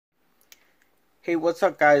Hey, what's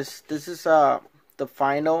up, guys? This is the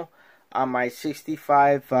final on my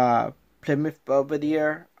 65 Plymouth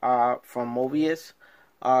Belvedere from Moebius.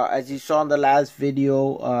 As you saw in the last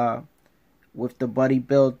video with the buddy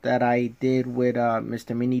build that I did with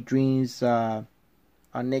Mr. Mini Dreams,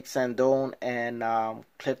 Nick Sandone, and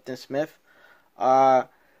Clifton Smith.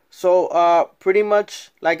 So pretty much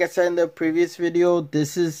like I said in the previous video,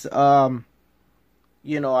 this is I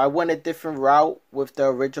went a different route with the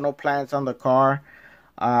original plans on the car.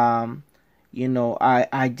 Um,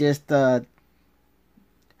 I just I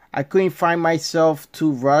couldn't find myself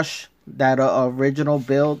to rush that original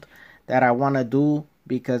build that I want to do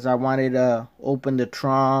because I wanted to open the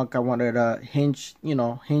trunk. I wanted to hinge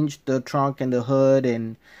the trunk and the hood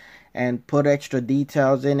and put extra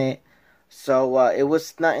details in it. So it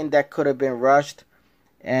was nothing that could have been rushed,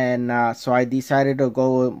 and so I decided to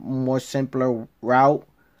go a more simpler route.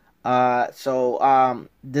 So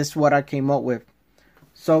this is what I came up with.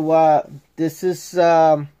 So this is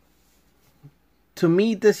to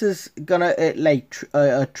me this is gonna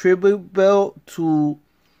a tribute build to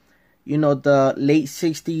the late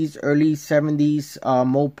 60s, early 70s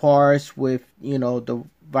Mopars with the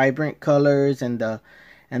vibrant colors and the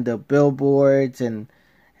billboards and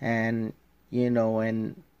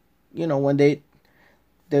when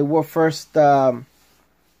they were first they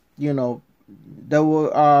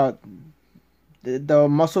were the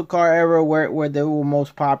muscle car era where they were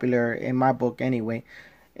most popular in my book anyway.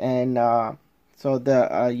 And so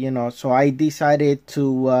I decided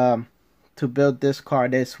to build this car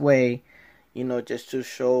this way, just to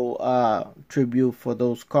show tribute for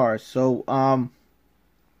those cars. So I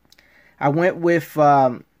went with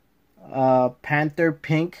Panther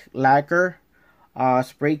Pink lacquer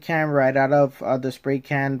spray can right out of the spray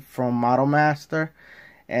can from Model Master,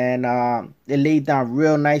 and it laid down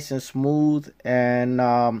real nice and smooth. And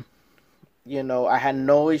I had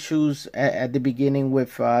no issues at the beginning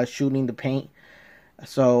with shooting the paint,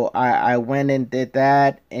 so I went and did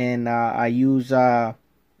that. And I used my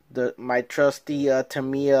trusty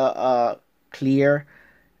Tamiya clear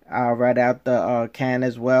right out the can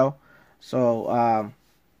as well. So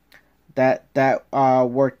that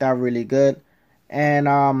worked out really good.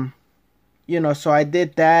 And so I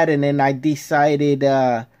did that, and then I decided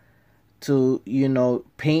to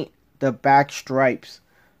paint the back stripes.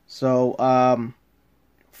 So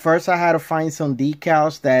first I had to find some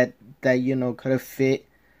decals that could have fit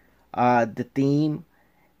the theme.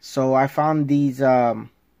 So I found these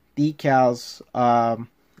decals on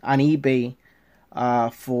eBay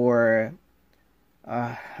for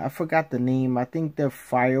I forgot the name. I think they're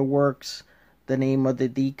Fireworks, the name of the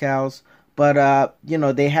decals. But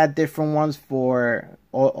they had different ones for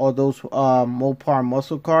all those Mopar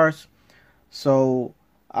muscle cars. So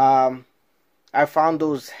I found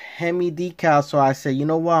those Hemi decals. So I said, you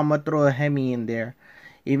know what, I'm gonna throw a Hemi in there.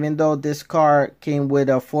 Even though this car came with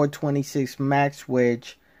a 426 max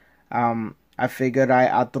wedge, I figured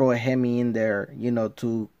I'll throw a Hemi in there,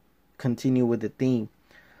 to continue with the theme.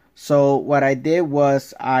 So what I did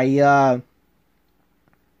was I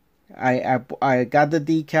got the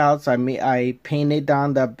decals. I painted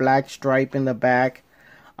down the black stripe in the back,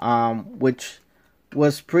 which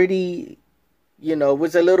was pretty, it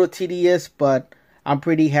was a little tedious, but I'm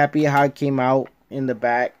pretty happy how it came out in the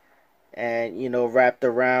back, and wrapped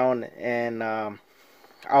around. And I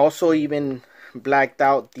also even blacked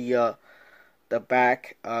out the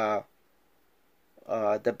back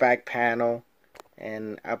panel,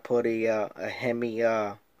 and I put a Hemi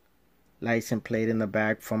license plate in the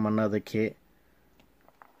back from another kit.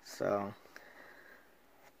 So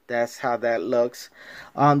that's how that looks.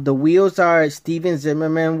 The wheels are Steven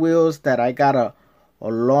Zimmerman wheels that I got a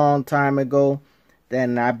long time ago.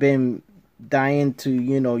 Then I've been dying to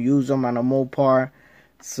use them on a Mopar.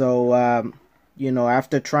 So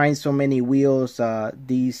after trying so many wheels,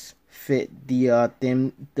 these fit the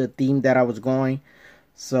theme that I was going.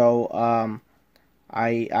 So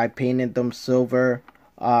I painted them silver.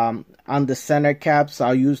 On the center caps,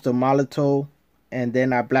 I'll use the Molotov, and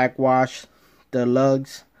then I black wash the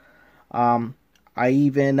lugs. I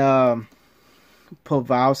even put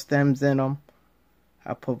valve stems in them.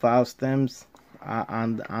 I put valve stems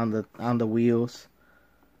on the wheels.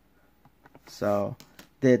 So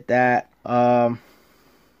did that. I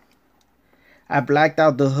blacked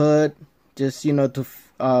out the hood just to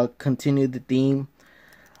continue the theme.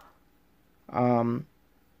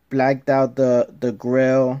 Blacked out the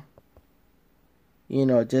grill.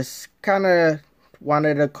 Just kind of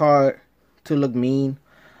wanted the car to look mean.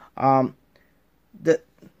 The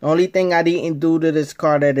only thing I didn't do to this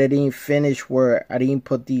car that I didn't finish were I didn't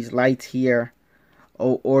put these lights here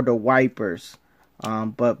or the wipers.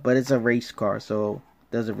 But it's a race car, so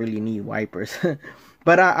doesn't really need wipers.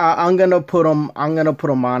 But I'm gonna put them. I'm gonna put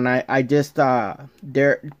them on. I just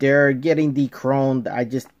they're getting de-chromed. I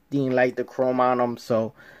just didn't like the chrome on them,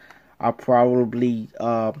 so I'll probably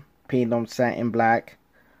paint them satin black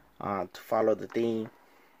to follow the theme.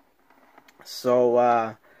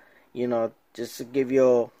 So you know, just to give you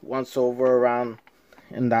a once over around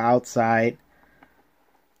in the outside,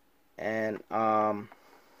 and I'm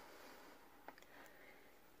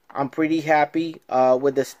pretty happy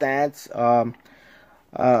with the stance.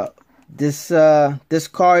 This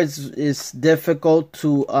car is difficult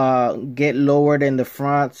to get lowered in the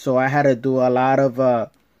front, so I had to do a lot of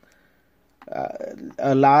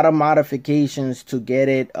modifications to get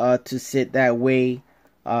it to sit that way,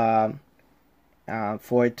 for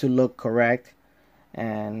it to look correct.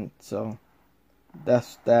 And so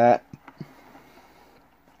that's that.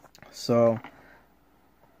 So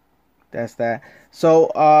that's that.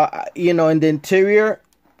 So you know, in the interior,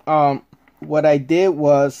 what I did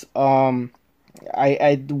was I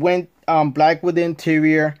went black with the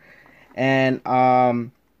interior, and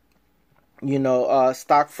you know,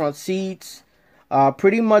 stock front seats,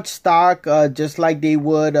 pretty much stock, just like they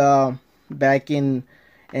would back in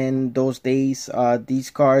those days. These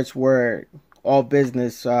cars were all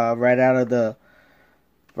business, right out of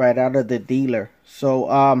the dealer.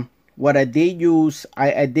 So what I did use,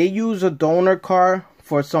 I did use a donor car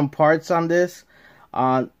for some parts on this.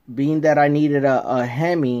 Being that I needed a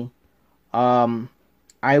Hemi,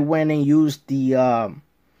 I went and used the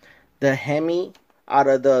Hemi out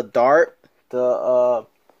of the Dart, the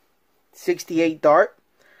 68 Dart.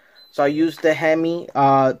 So I used the Hemi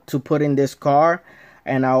to put in this car,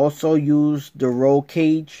 and I also used the roll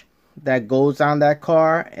cage that goes on that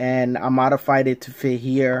car, and I modified it to fit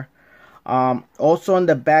here. Also in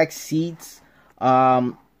the back seats,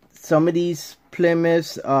 some of these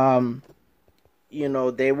Plymouths, you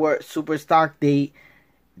know, they were super stock. They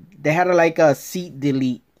had like a seat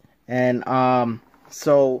delete, and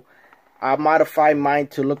so I modified mine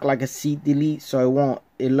to look like a seat delete, so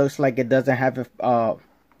it looks like it doesn't have a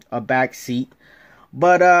back seat.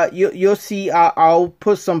 But you'll see. I'll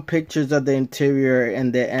put some pictures of the interior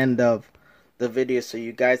in the end of the video, so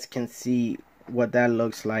you guys can see what that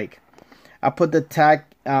looks like. I put the tach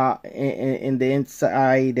in the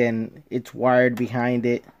inside, and it's wired behind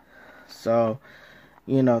it. So,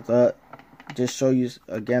 you know, just show you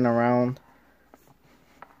again around.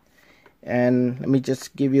 And let me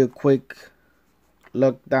just give you a quick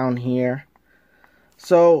look down here.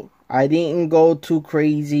 So I didn't go too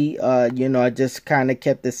crazy. You know, I just kind of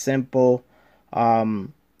kept it simple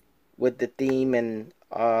with the theme, and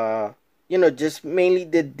you know, just mainly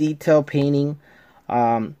the detail painting.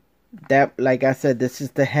 That, like I said, this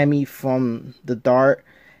is the Hemi from the Dart,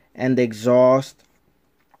 and the exhaust,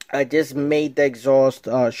 I just made the exhaust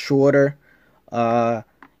shorter,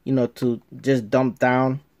 you know, to just dump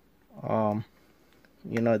down. You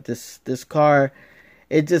know, this car,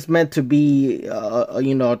 it just meant to be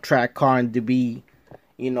you know, a track car, and to be,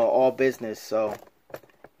 you know, all business. So,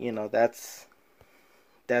 you know, that's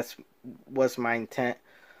was my intent.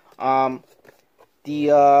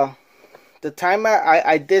 The time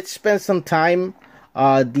I did spend some time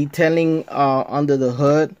detailing under the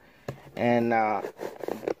hood, and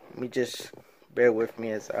let me just bear with me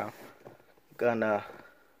as I'm gonna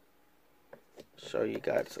show you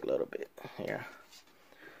guys a little bit here.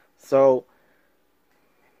 So,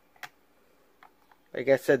 like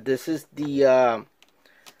I said, this is the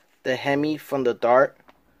Hemi from the Dart.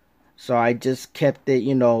 So I just kept it,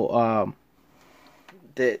 you know,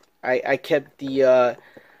 I kept the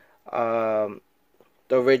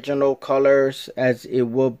original colors as it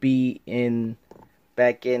will be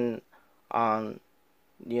back in you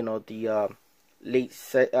know, the late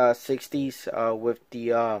 60s, with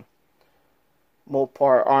the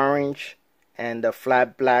Mopar orange and the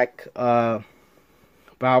flat black valve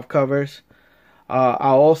covers. I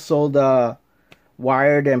also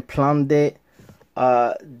wired and plumbed it.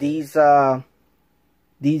 These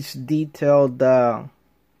detailed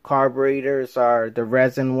carburetors are the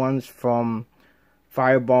resin ones from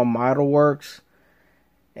Fireball Model Works,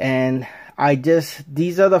 and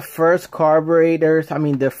these are the first carburetors. I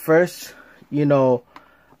mean, the first, you know,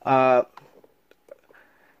 muscle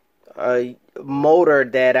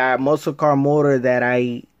car motor that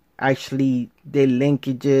I actually did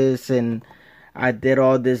linkages, and I did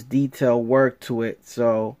all this detail work to it.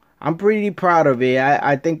 So I'm pretty proud of it.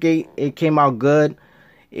 I think it came out good.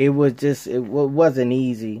 It wasn't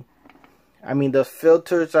easy. I mean, the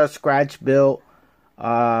filters are scratch built.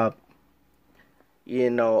 You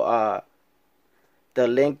know, the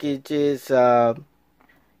linkages,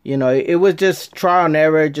 you know, it was just trial and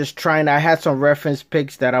error, just trying. I had some reference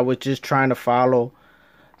pics that I was just trying to follow.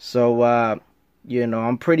 So you know,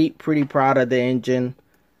 I'm pretty proud of the engine,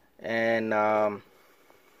 and that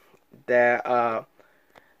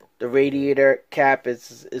the radiator cap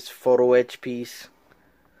is photo etch piece.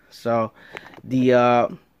 So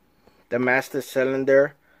the master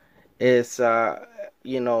cylinder is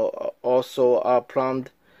you know, also plumbed.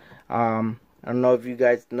 I don't know if you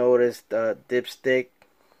guys noticed the dipstick.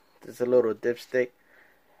 There's a little dipstick.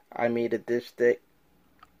 I made a dipstick.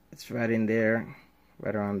 It's right in there,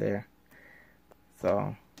 right around there.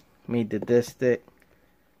 So made the dipstick.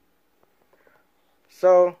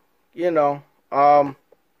 So you know, I'm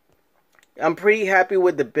pretty happy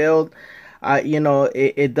with the build. You know,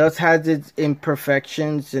 it does have its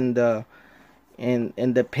imperfections in the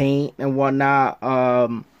paint and whatnot.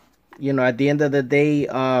 You know, at the end of the day,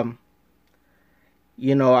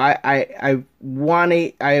 you know, I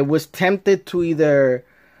was tempted to either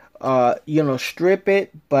you know, strip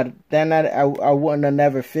it, but then I wouldn't have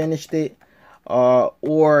never finished it,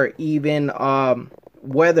 or even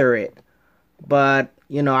weather it. But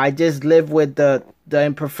you know, I just lived with the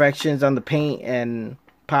imperfections on the paint and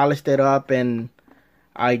polished it up, and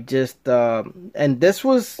I just and this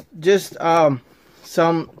was just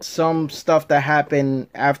some stuff that happened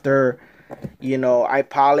after, you know, I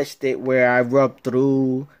polished it, where I rubbed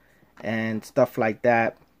through and stuff like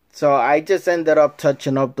that. So I just ended up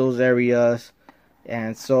touching up those areas,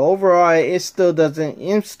 and so overall it still doesn't,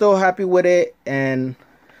 I'm still happy with it, and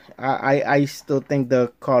I still think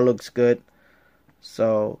the car looks good.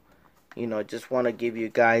 So, you know, just want to give you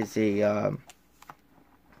guys a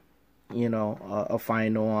you know, a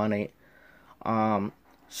final on it.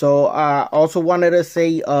 So also wanted to say,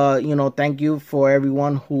 you know, thank you for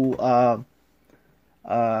everyone who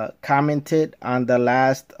commented on the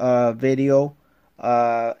last video,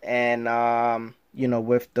 and you know,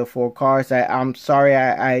 with the 4 cars. I'm sorry,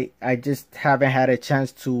 I just haven't had a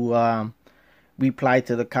chance to reply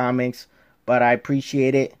to the comments, but I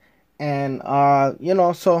appreciate it. And you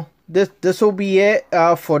know, so this will be it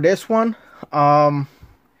for this one.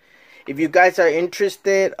 If you guys are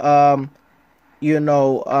interested, you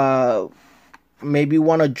know, maybe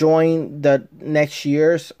want to join the next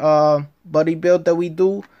year's buddy build that we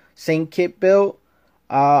do, same kit build,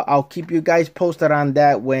 I'll keep you guys posted on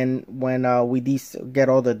that when we get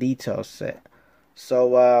all the details set.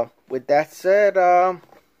 So with that said,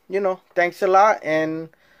 you know, thanks a lot, and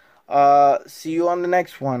see you on the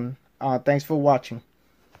next one. Thanks for watching.